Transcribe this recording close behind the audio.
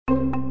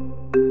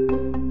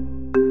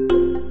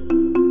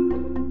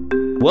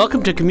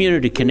Welcome to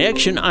Community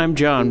Connection. I'm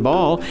John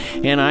Ball,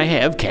 and I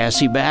have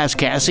Cassie Bass.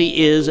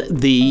 Cassie is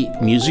the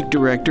music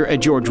director at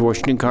George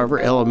Washington Carver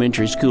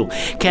Elementary School.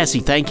 Cassie,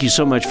 thank you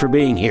so much for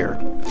being here.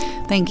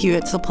 Thank you.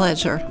 It's a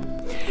pleasure.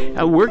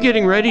 We're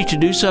getting ready to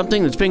do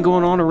something that's been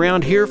going on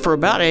around here for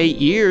about 8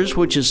 years,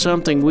 which is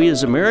something we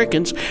as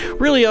Americans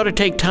really ought to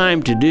take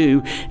time to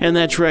do, and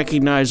that's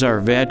recognize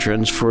our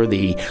veterans for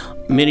the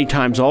many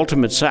times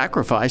ultimate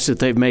sacrifice that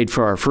they've made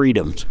for our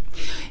freedoms.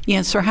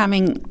 Yes, we're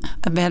having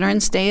a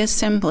Veterans Day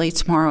Assembly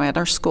tomorrow at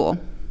our school.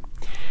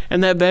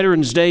 And that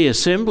Veterans Day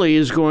Assembly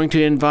is going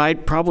to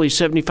invite probably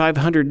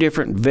 7,500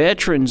 different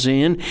veterans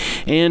in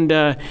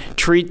and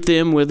treat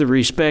them with the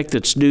respect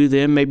that's due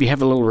them, maybe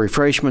have a little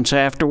refreshments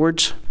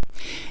afterwards.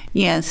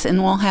 Yes,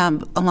 and we'll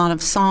have a lot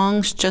of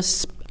songs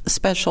just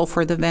special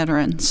for the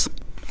veterans.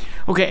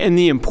 Okay, and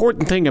the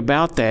important thing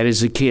about that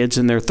is the kids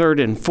in their third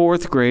and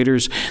fourth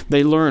graders,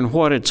 they learn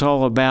what it's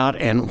all about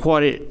and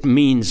what it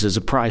means as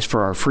a price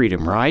for our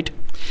freedom, right?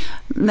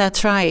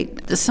 That's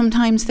right.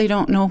 Sometimes they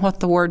don't know what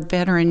the word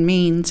veteran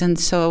means, and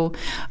so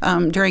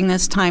during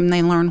this time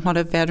they learn what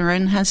a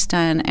veteran has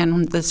done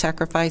and the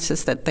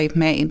sacrifices that they've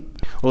made.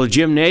 Well, the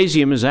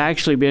gymnasium has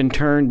actually been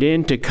turned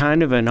into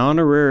kind of an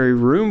honorary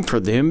room for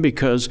them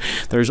because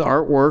there's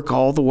artwork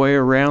all the way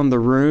around the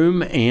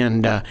room,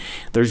 and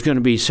there's going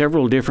to be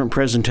several different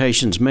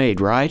presentations made,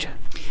 right?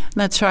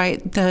 That's right.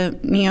 The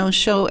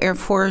Neosho Air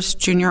Force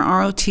Junior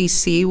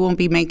ROTC will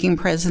be making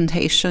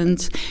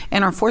presentations,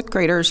 and our fourth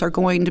graders are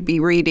going to be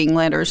reading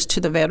letters to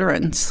the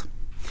veterans.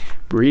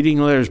 Reading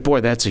letters, boy,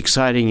 that's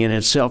exciting in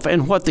itself.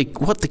 And what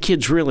the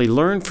kids really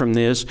learn from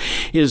this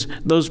is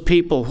those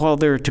people, while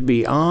they're to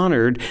be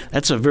honored,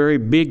 that's a very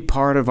big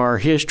part of our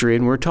history.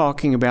 And we're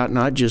talking about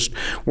not just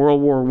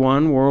World War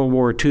I, World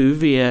War II,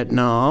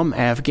 Vietnam,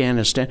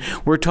 Afghanistan.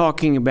 We're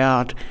talking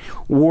about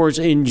wars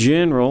in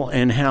general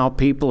and how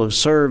people have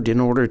served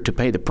in order to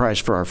pay the price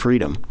for our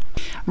freedom.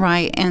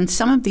 Right, and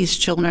some of these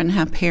children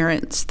have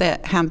parents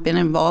that have been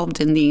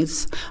involved in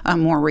these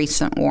more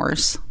recent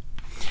wars.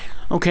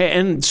 Okay,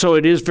 and so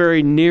it is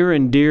very near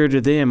and dear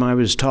to them. I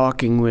was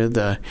talking with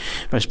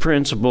Vice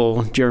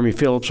Principal Jeremy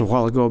Phillips a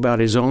while ago about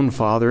his own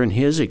father and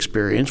his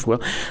experience.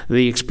 Well,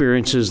 the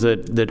experiences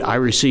that I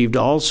received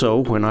also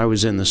when I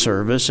was in the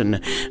service, and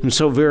I'm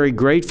so very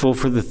grateful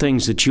for the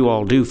things that you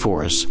all do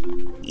for us.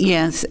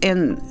 Yes,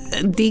 and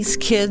these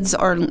kids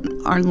are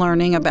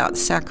learning about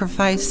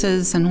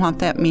sacrifices and what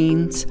that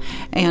means,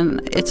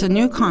 and it's a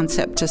new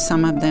concept to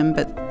some of them,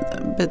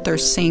 but they're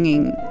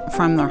singing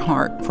from their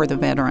heart for the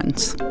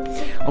veterans.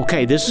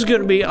 Okay, this is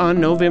going to be on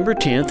November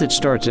 10th. It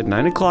starts at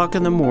 9 o'clock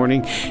in the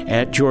morning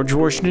at George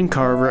Washington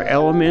Carver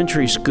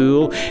Elementary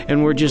School,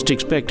 and we're just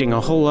expecting a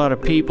whole lot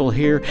of people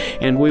here,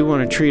 and we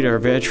want to treat our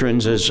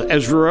veterans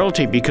as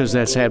royalty because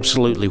that's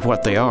absolutely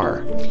what they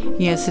are.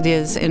 Yes, it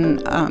is,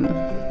 and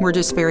we're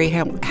just very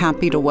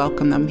happy to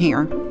welcome them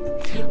here.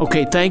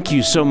 Okay, thank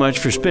you so much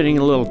for spending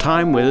a little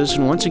time with us.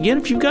 And once again,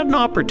 if you've got an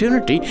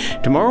opportunity,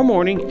 tomorrow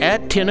morning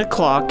at 10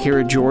 o'clock here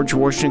at George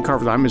Washington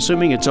Carver, I'm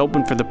assuming it's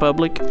open for the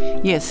public?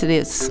 Yes, it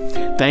is.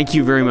 Thank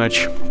you very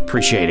much.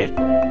 Appreciate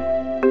it.